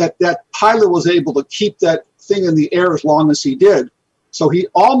ground, that pilot was able to keep that thing in the air as long as he did. So he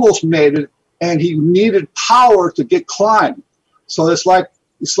almost made it, and he needed power to get climb. So it's like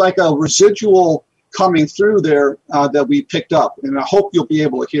a residual coming through there that we picked up, and I hope you'll be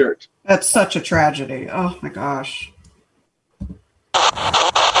able to hear it. That's such a tragedy. Oh my gosh. How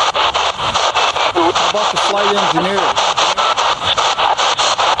about the flight engineer?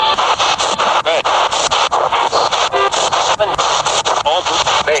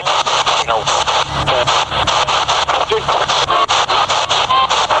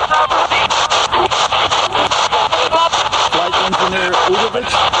 Flight engineer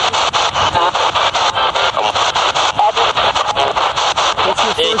Udovich? What's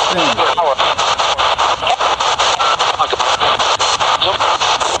your first name?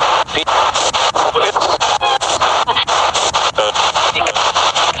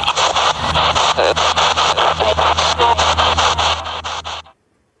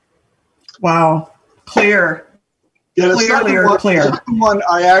 Wow. Clear. Yeah, the Clear. second one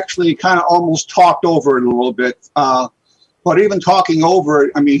I actually kind of almost talked over it a little bit. But even talking over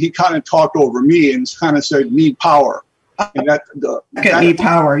it, I mean, he kind of talked over me and kind of said, need power. And that need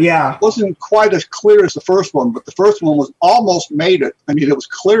power, yeah. Wasn't quite as clear as the first one, but the first one was almost made it. I mean, it was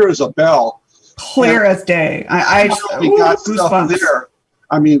clear as a bell. Clear as day. We got stuff there.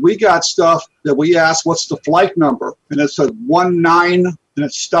 I mean, we got stuff that we asked, what's the flight number? And it said 19, and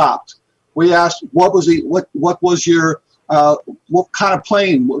it stopped. We asked, what was your, what kind of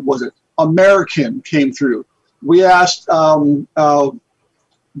plane was it? American came through. We asked, the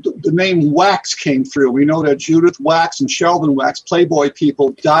name Wax came through. We know that Judith Wax and Sheldon Wax, Playboy people,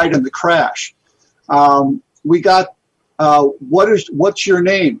 died in the crash. We got, what's your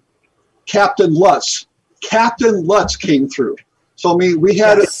name? Captain Lutz. Captain Lutz came through. So, I mean, we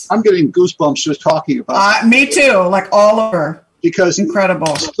had yes. I'm getting goosebumps just talking about it. Me too, like all over. Because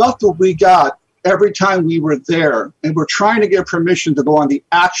incredible stuff that we got every time we were there, and we're trying to get permission to go on the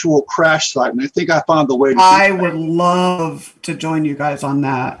actual crash site. And I think I found the way to do I that. would love to join you guys on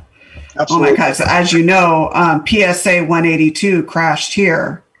that. Absolutely. Oh my God. So as you know, PSA 182 crashed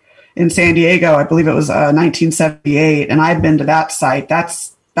here in San Diego. I believe it was 1978. And I've been to that site.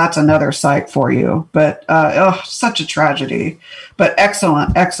 That's another site for you. But such a tragedy. But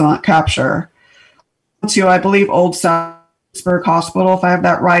excellent capture. To, I believe, Old South Pittsburgh Hospital, if I have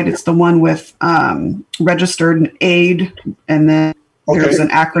that right. It's the one with registered aid, and then there's an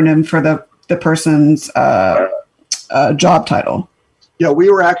acronym for the person's job title. Yeah, we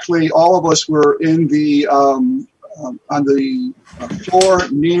were actually, all of us were in the on the floor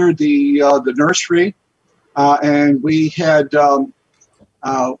near the nursery, and we had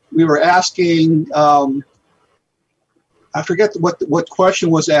we were asking. I forget what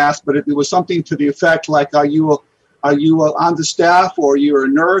question was asked, but it was something to the effect like, Are you on the staff, or you're a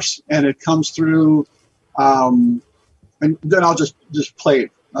nurse? And it comes through, and then I'll just play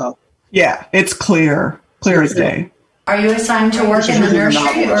it. Yeah, it's clear as day. Are you assigned to work in the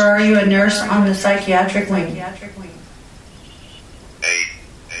nursery, or are you a nurse on the psychiatric wing?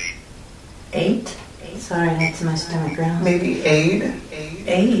 8? Sorry, that's my stomach ground. Maybe aid.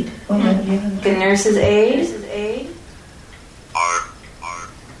 Oh, yeah. The nurse's aid?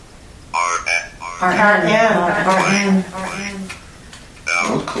 RN. That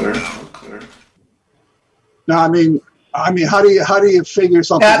was clear. Now, I mean, how do you figure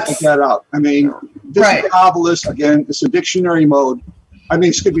something like that out? I mean, this is the obelisk again. It's in dictionary mode.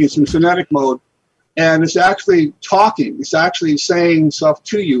 Excuse me, it's in phonetic mode, and it's actually talking. It's actually saying stuff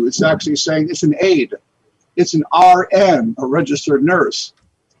to you. It's actually saying it's an aide. It's an RN, a registered nurse,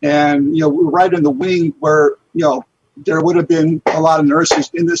 and we're right in the wing where there would have been a lot of nurses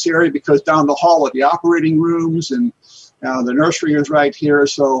in this area, because down the hall are the operating rooms, and the nursery is right here.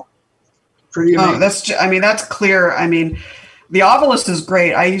 So pretty amazing. That's clear. I mean, the obelisk is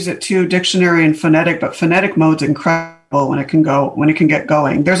great. I use it too, dictionary and phonetic, but phonetic mode's incredible when it can get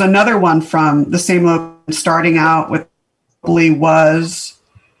going. There's another one from the same location, starting out with was,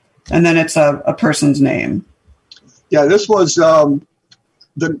 and then it's a person's name. Yeah, this was the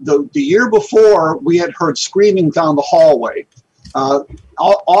year before. We had heard screaming down the hallway,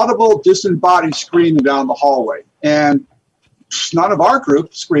 audible, disembodied screaming down the hallway, and none of our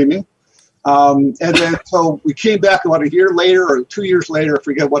group screaming. And then so we came back about a year later or 2 years later, I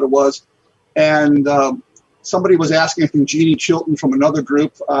forget what it was, and somebody was asking, I think Jeannie Chilton from another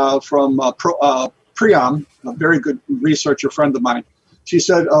group from Priam, a very good researcher friend of mine. She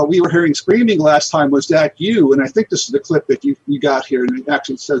said, we were hearing screaming last time. Was that you? And I think this is the clip that you got here, and it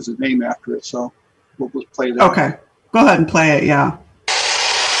actually says the name after it. So we'll play that. Okay. Go ahead and play it, yeah.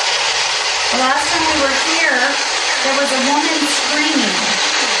 The last time we were here, there was a woman screaming.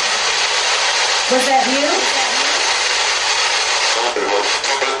 Was that you?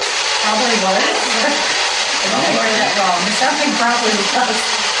 Probably What? I heard that wrong. Something probably was.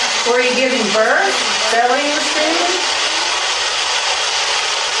 Were you giving birth? Is that what you were saying?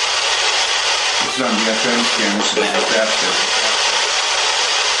 This is on the FM scan. This is the faster.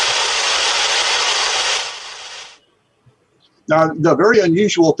 Now, the very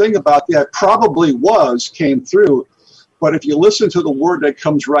unusual thing about that probably came through, but if you listen to the word that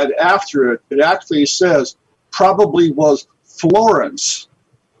comes right after it, it actually says probably was Florence.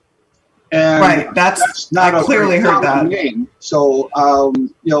 And right, that's not I clearly heard that name. So,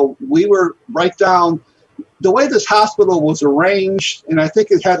 we were right down the way this hospital was arranged, and I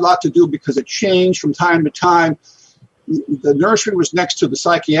think it had a lot to do because it changed from time to time. The nursery was next to the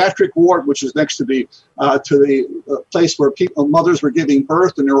psychiatric ward, which is next to the place where mothers were giving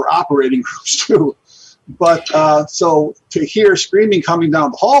birth, and there were operating rooms too. But so to hear screaming coming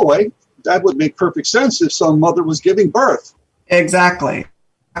down the hallway, that would make perfect sense if some mother was giving birth. Exactly.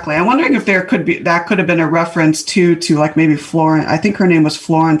 I'm wondering if could have been a reference to like maybe Florence. I think her name was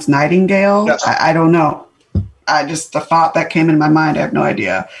Florence Nightingale. Yes. I don't know. The thought that came in my mind. I have no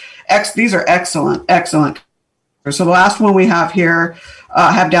idea. These are excellent. So the last one we have here,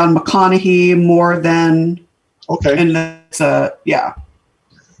 have down McConaughey more than. Okay. And that's yeah.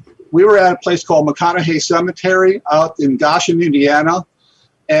 We were at a place called McConaughey Cemetery out in Goshen, Indiana,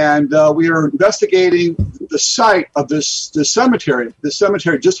 and we were investigating the site of this cemetery. The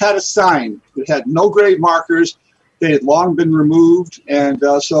cemetery just had a sign. It had no grave markers. They had long been removed, and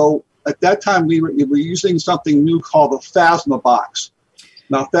so at that time we were using something new called the Phasma box.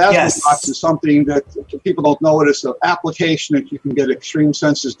 Now, Phasma box is something that people don't know. It is an application that you can get at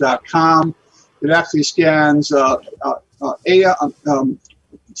extremesenses.com. It actually scans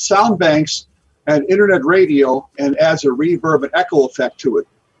sound banks and internet radio and adds a reverb and echo effect to it.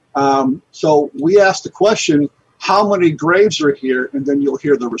 So we asked the question, how many graves are here? And then you'll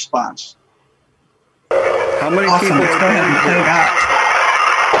hear the response. How many awesome. people? Let's go ahead and play that.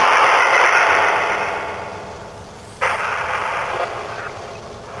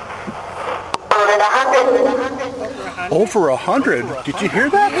 Over 100? Did you hear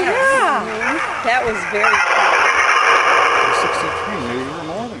that? Yeah. That was very cool. 63, maybe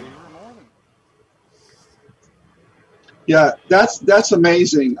more. Yeah, that's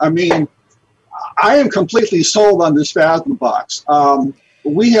amazing. I mean, I am completely sold on this Phasma box.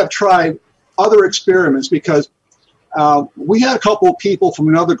 We have tried other experiments because we had a couple of people from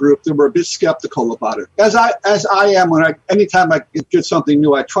another group that were a bit skeptical about it. As I am anytime I get something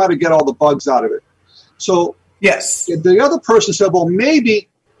new, I try to get all the bugs out of it. So yes, the other person said, well, maybe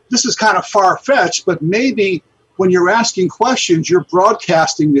this is kind of far-fetched, but maybe when you're asking questions, you're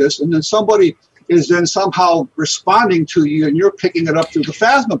broadcasting this, and then somebody is then somehow responding to you, and you're picking it up through the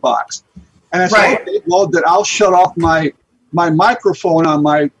Phasma box. And I said, okay, well, then I'll shut off my microphone on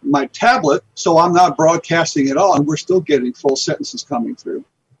my tablet, so I'm not broadcasting at all, and we're still getting full sentences coming through.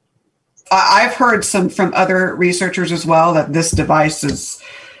 I've heard from other researchers as well that this device is,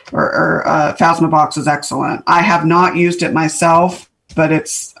 or Phasma box is excellent. I have not used it myself, but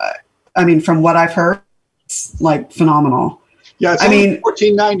it's, from what I've heard, it's like phenomenal. Yeah, it's only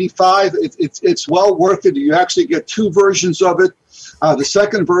 $14.95. It's well worth it. You actually get two versions of it. The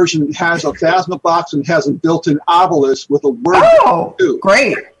second version has a Phasma box and has a built-in obelisk with a word. Oh,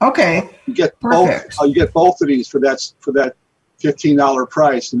 great! Okay, you get both. You get both of these for that $15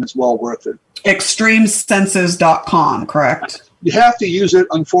 price, and it's well worth it. Extremesenses.com, correct? You have to use it,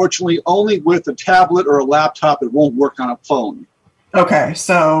 unfortunately, only with a tablet or a laptop. It won't work on a phone. Okay,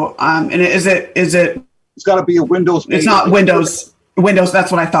 so and is it? It's got to be a Windows. It's not Windows. Windows.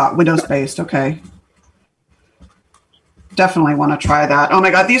 That's what I thought. Windows based. Okay. Definitely want to try that. Oh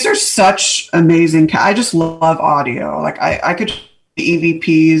my God, these are such amazing. I just love audio. Like I could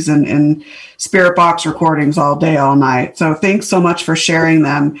EVPs and Spirit Box recordings all day, all night. So thanks so much for sharing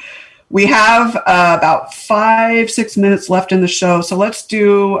them. We have about 5-6 minutes left in the show. So let's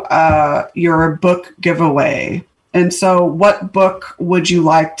do your book giveaway. And so what book would you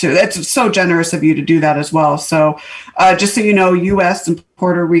like to? It's so generous of you to do that as well. So just so you know, U.S. and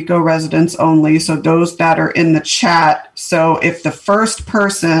Puerto Rico residents only. So those that are in the chat. So if the first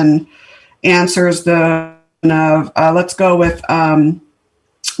person answers let's go with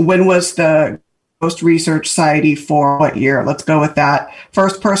when was the Ghost Research Society for what year? Let's go with that.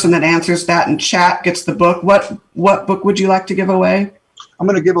 First person that answers that in chat gets the book. What book would you like to give away? I'm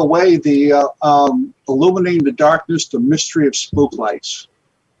going to give away the Illuminating the Darkness, The Mystery of Spook Lights.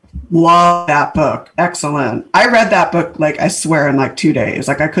 Love that book. Excellent. I read that book, I swear, in 2 days.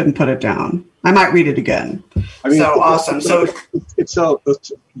 I couldn't put it down. I might read it again. Awesome. It's a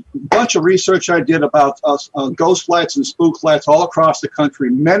bunch of research I did about ghost flights and spook flights all across the country.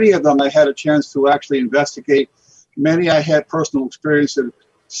 Many of them I had a chance to actually investigate. Many I had personal experience, and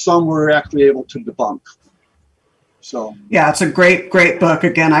some were actually able to debunk. So yeah, it's a great book.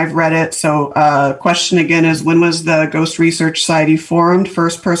 Again, I've read it. So question again is, when was the Ghost Research Society formed?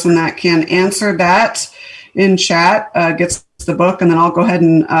 First person that can answer that in chat gets the book, and then I'll go ahead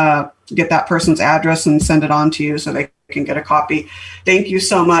and get that person's address and send it on to you so they can get a copy. Thank you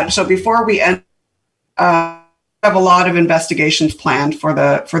so much. So before we end, I have a lot of investigations planned for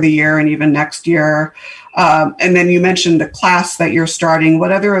the year and even next year. And then you mentioned the class that you're starting.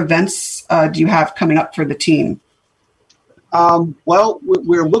 What other events do you have coming up for the team? Well,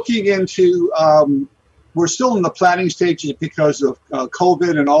 we're looking into, we're still in the planning stages because of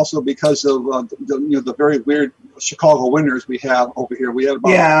COVID, and also because of the very weird Chicago winters we have over here. We had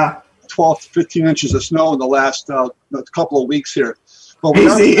about 12 to 15 inches of snow in the last couple of weeks here. But we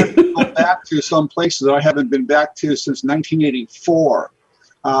are going to go back to some places that I haven't been back to since 1984,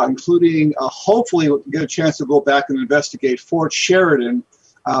 including hopefully we'll get a chance to go back and investigate Fort Sheridan,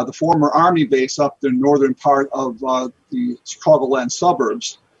 the former Army base up the northern part of the Chicagoland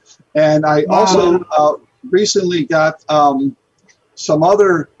suburbs. And I also recently got some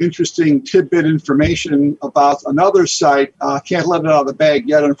other interesting tidbit information about another site. I can't let it out of the bag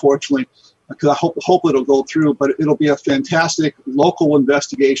yet, unfortunately, because I hope it'll go through, but it'll be a fantastic local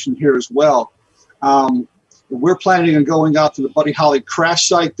investigation here as well. We're planning on going out to the Buddy Holly crash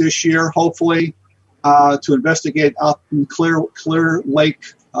site this year, hopefully, to investigate out in Clear Lake,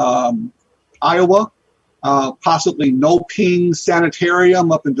 Iowa, possibly No Ping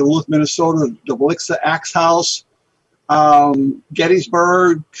Sanitarium up in Duluth, Minnesota, the Blixa Axe House,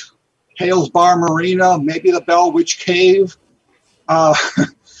 Gettysburg, Hales Bar Marina, maybe the Bell Witch Cave.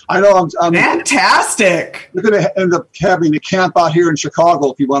 I know I'm fantastic. We're going to end up having to camp out here in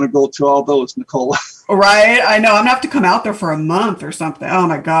Chicago if you want to go to all those, Nicole. Right. I know. I'm going to have to come out there for a month or something. Oh,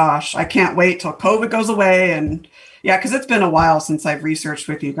 my gosh. I can't wait till COVID goes away. And yeah, because it's been a while since I've researched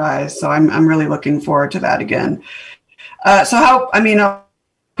with you guys. So I'm really looking forward to that again.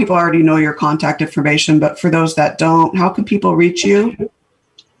 People already know your contact information, but for those that don't, how can people reach you?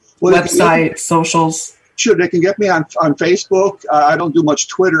 Website, socials? Sure, they can get me on Facebook. I don't do much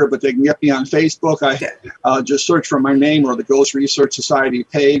Twitter, but they can get me on Facebook. I just search for my name or the Ghost Research Society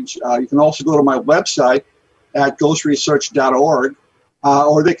page. You can also go to my website at ghostresearch.org,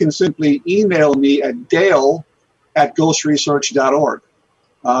 or they can simply email me at dale@ghostresearch.org.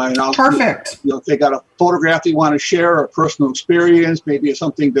 Perfect. If they got a photograph they want to share, or a personal experience, maybe it's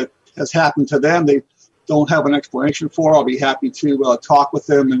something that has happened to them they don't have an explanation for, I'll be happy to talk with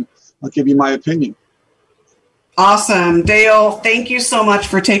them, and I'll give you my opinion. Awesome. Dale, thank you so much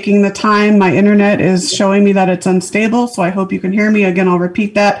for taking the time. My internet is showing me that it's unstable, so I hope you can hear me. Again, I'll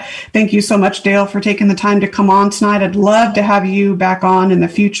repeat that. Thank you so much, Dale, for taking the time to come on tonight. I'd love to have you back on in the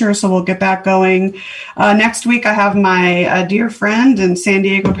future, so we'll get that going. Next week, I have my dear friend and San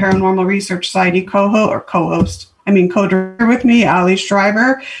Diego Paranormal Research Society co-director with me, Ali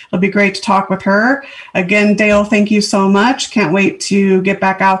Schreiber. It'll be great to talk with her. Again, Dale, thank you so much. Can't wait to get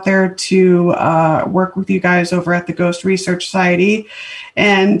back out there to work with you guys over at the Ghost Research Society.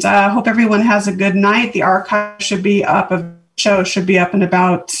 And hope everyone has a good night. The archive should be up. A show should be up in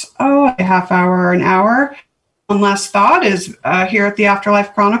about a half hour or an hour. One last thought is here at the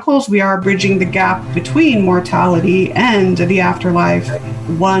Afterlife Chronicles, we are bridging the gap between mortality and the afterlife,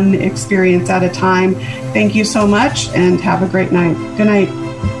 one experience at a time. Thank you so much and have a great night. Good night.